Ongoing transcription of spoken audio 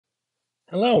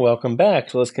Hello, welcome back.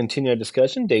 So let's continue our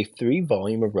discussion, day 3,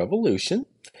 volume of revolution.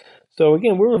 So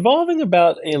again, we're revolving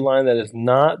about a line that is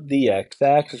not the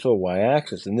x-axis or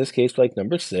y-axis. In this case, like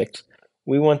number 6,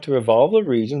 we want to revolve the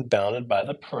region bounded by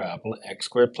the parabola x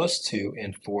squared plus 2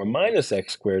 and 4 minus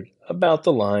x squared about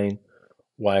the line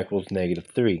y equals negative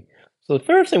 3. So the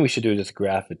first thing we should do is just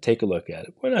graph it, take a look at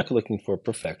it. We're not looking for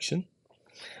perfection.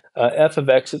 F of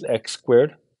x is x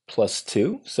squared plus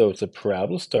 2, so it's a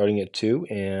parabola starting at 2,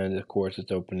 and of course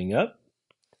it's opening up.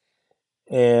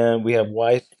 And we have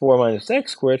y4 minus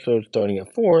x squared, so starting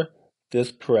at 4,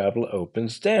 this parabola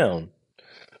opens down.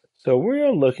 So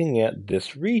we're looking at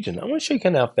this region. I'm going to show you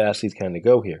kind of how fast these kind of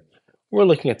go here. We're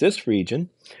looking at this region.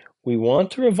 We want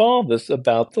to revolve this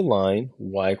about the line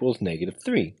y equals negative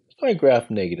 3. So I graph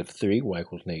negative 3, y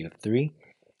equals negative 3,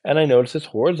 and I notice it's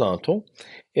horizontal.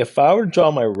 If I were to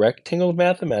draw my rectangle of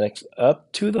mathematics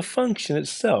up to the function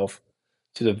itself,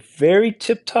 to the very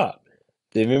tip top,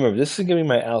 then remember, this is going to be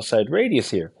my outside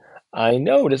radius here. I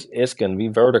notice it's going to be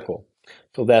vertical.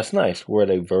 So that's nice. We're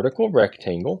at a vertical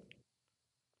rectangle.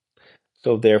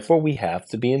 So therefore, we have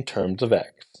to be in terms of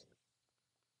x.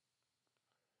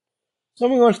 So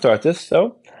I'm going to start this.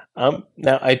 So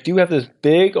now I do have this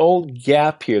big old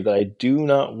gap here that I do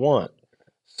not want.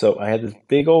 So I have this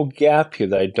big old gap here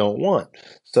that I don't want.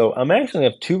 So I'm actually going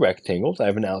to have two rectangles. I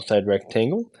have an outside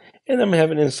rectangle, and I'm going to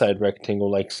have an inside rectangle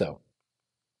like so.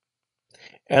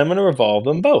 And I'm going to revolve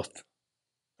them both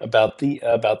about the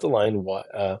line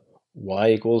y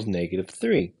equals negative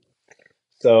 3.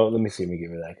 So let me see, let me get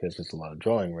rid of that because there's a lot of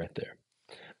drawing right there.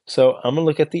 So I'm going to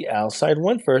look at the outside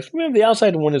one first. Remember, the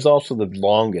outside one is also the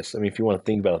longest. I mean, if you want to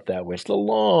think about it that way, it's the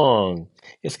long.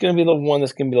 It's going to be the one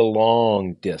that's going to be the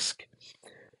long disk.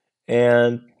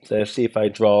 And let's see if I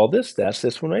draw this. That's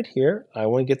this one right here. I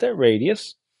want to get that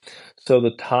radius. So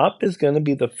the top is going to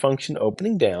be the function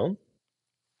opening down.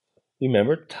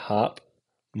 Remember, top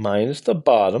minus the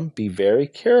bottom. Be very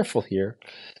careful here.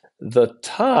 The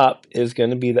top is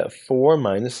going to be that 4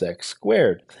 minus x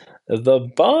squared. The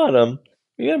bottom,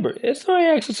 remember, it's the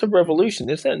y-axis of revolution.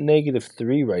 It's that negative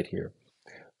 3 right here.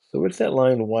 So it's that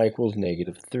line y equals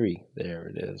negative 3. There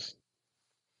it is.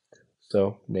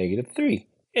 So negative 3.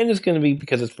 And it's going to be,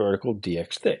 because it's vertical,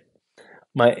 dx thick.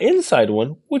 My inside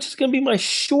one, which is going to be my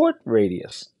short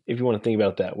radius, if you want to think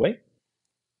about it that way.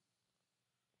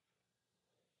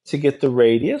 To get the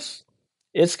radius,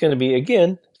 it's going to be,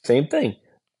 again, same thing.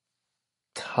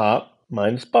 Top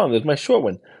minus bottom. There's my short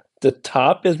one. The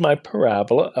top is my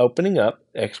parabola opening up,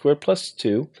 x squared plus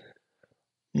 2,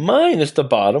 minus the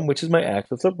bottom, which is my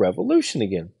axis of revolution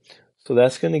again. So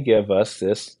that's going to give us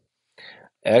this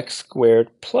x squared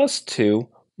plus 2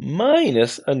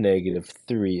 minus a negative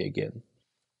 3 again.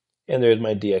 And there's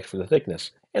my dx for the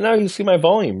thickness. And now you see my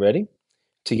volume. Ready?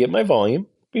 To get my volume,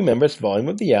 remember it's volume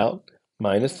of the out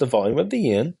minus the volume of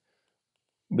the in.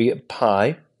 We get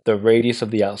pi. The radius of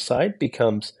the outside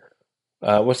becomes,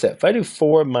 what's that? If I do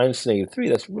 4 minus negative 3,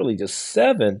 that's really just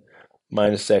 7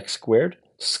 minus x squared.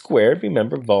 Squared,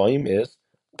 remember, volume is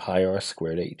pi r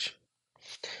squared h.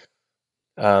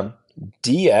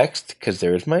 Dx, because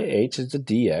there's my h, is the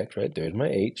dx, right? There's my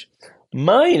h.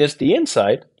 Minus the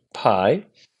inside, pi.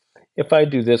 If I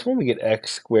do this one, we get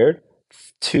x squared.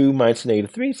 2 minus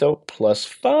negative 3, so plus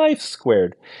 5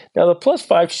 squared. Now the plus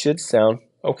 5 should sound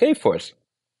okay for us.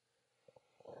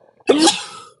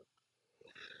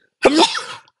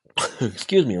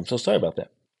 Excuse me, I'm so sorry about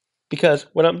that. Because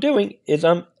what I'm doing is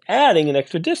I'm adding an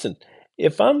extra distance.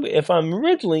 If I'm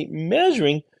originally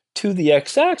measuring to the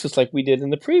x-axis like we did in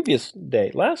the previous day,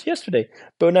 yesterday,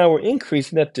 but now we're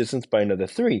increasing that distance by another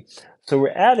 3. So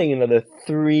we're adding another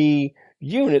 3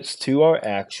 units to our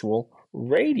actual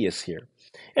radius here.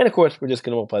 And of course, we're just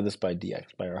going to multiply this by dx,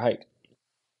 by our height.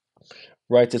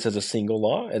 Write this as a single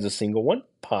law, as a single one,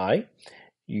 pi.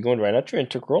 You're going to write out your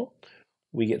integral.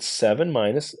 We get 7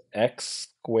 minus x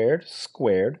squared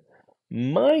squared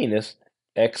minus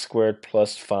x squared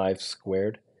plus 5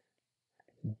 squared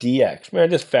dx.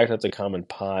 Remember, I just factored out the common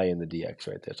pi in the dx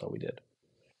right there. That's all we did.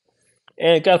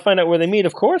 And got to find out where they meet,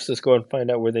 of course. Let's go and find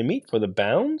out where they meet for the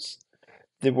bounds.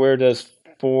 Where does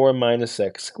 4 minus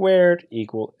x squared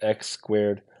equal x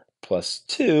squared plus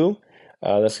 2?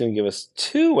 That's going to give us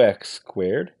 2x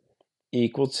squared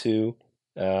equal to,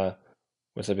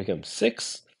 what's that become?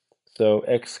 6. So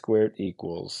x squared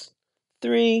equals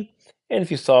 3. And if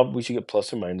you solve, we should get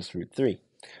plus or minus root 3.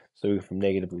 So we go from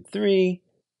negative root 3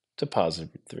 to positive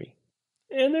root 3.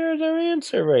 And there's our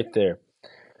answer right there.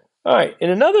 All right, in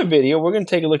another video, we're going to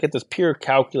take a look at this pure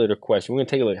calculator question. We're going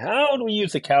to take a look, how do we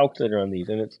use the calculator on these?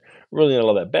 And it's really not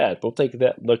all that bad. We'll take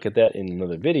that look at that in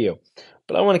another video.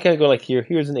 But I want to kind of go like here.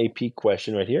 Here's an AP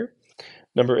question right here.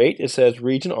 Number 8, it says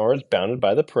region R is bounded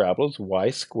by the parabolas y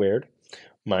squared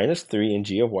minus 3 and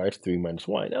g of y is 3 minus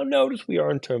y. Now notice we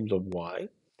are in terms of y.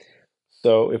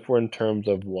 So if we're in terms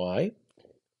of y,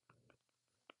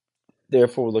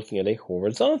 therefore we're looking at a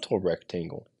horizontal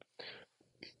rectangle.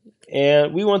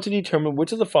 And we want to determine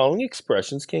which of the following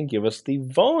expressions can give us the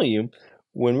volume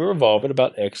when we revolve at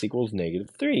about x equals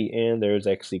 -3. And there's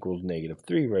x equals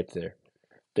 -3 right there.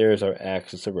 There's our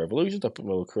axis of revolutions. I'll put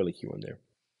my little curly Q in there.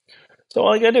 So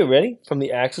all I gotta do, ready? From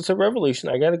the axis of revolution,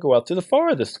 I gotta go out to the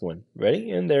farthest one. Ready?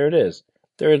 And there it is.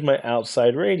 There is my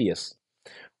outside radius.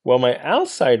 Well, my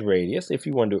outside radius, if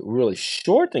you want to do it really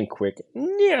short and quick,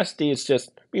 nasty, it's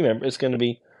just, remember, it's going to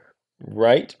be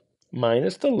right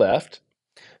minus the left.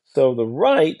 So the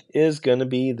right is going to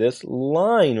be this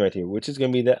line right here, which is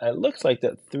going to be that, it looks like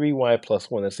that 3y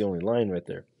plus 1. That's the only line right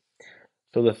there.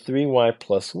 So the 3y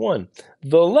plus 1.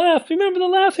 The left, remember the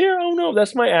left here? Oh no,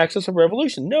 that's my axis of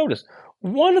revolution. Notice,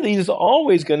 one of these is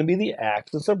always going to be the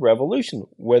axis of revolution,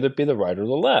 whether it be the right or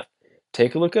the left.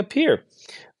 Take a look up here.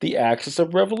 The axis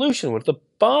of revolution was the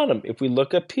bottom. If we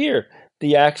look up here,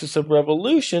 the axis of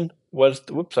revolution was,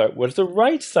 was the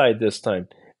right side this time,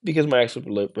 because my axis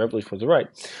of revolution was the right.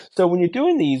 So when you're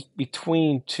doing these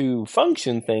between two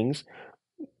function things,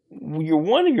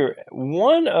 one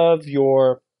of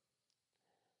your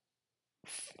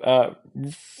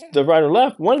the right or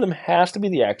left, one of them has to be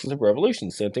the axis of revolution.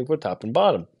 Same thing for top and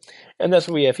bottom. And that's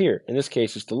what we have here. In this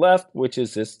case, it's the left, which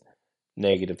is this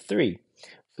 -3.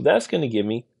 So that's going to give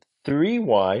me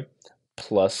 3y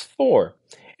plus 4.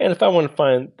 And if I want to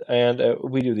find, and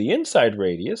we do the inside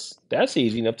radius, that's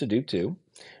easy enough to do too.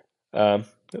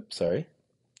 Oops, sorry.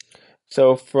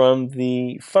 So from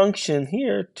the function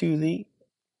here to the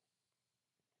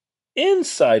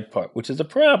inside part, which is a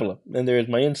parabola, and there's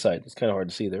my inside. It's kind of hard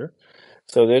to see there.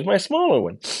 So there's my smaller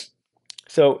one.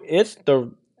 So it's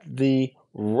the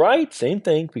right, same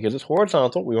thing, because it's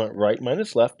horizontal. We want right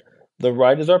minus left. The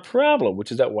right is our parabola,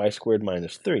 which is that y squared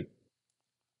minus 3.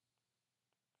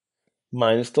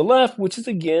 Minus the left, which is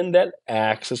again that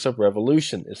axis of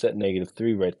revolution. It's that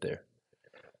 -3 right there.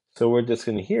 So we're just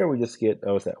going to here, we just get,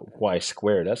 oh, it's that y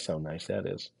squared. That's how nice that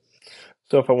is.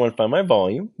 So if I want to find my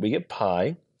volume, we get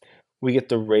pi. We get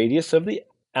the radius of the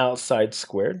outside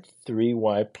squared,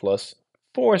 3y plus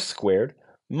 4 squared,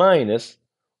 minus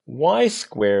y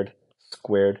squared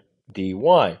squared dy.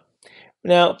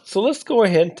 Now, so let's go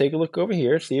ahead and take a look over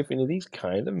here, see if any of these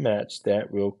kind of match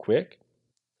that real quick.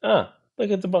 Ah,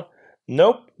 look at the bottom.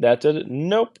 Nope, that does it.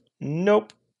 Nope,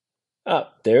 nope.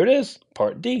 Ah, there it is,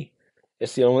 part D.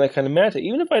 It's the only one that kind of matches.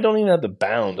 Even if I don't even have the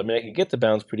bounds, I mean, I can get the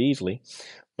bounds pretty easily.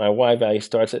 My y value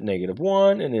starts at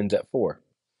 -1 and ends at 4.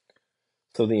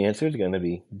 So the answer is going to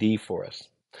be D for us.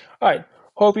 All right,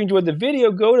 hope you enjoyed the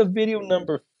video. Go to video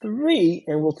number 3,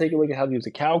 and we'll take a look at how to use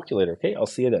a calculator. Okay, I'll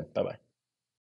see you then. Bye-bye.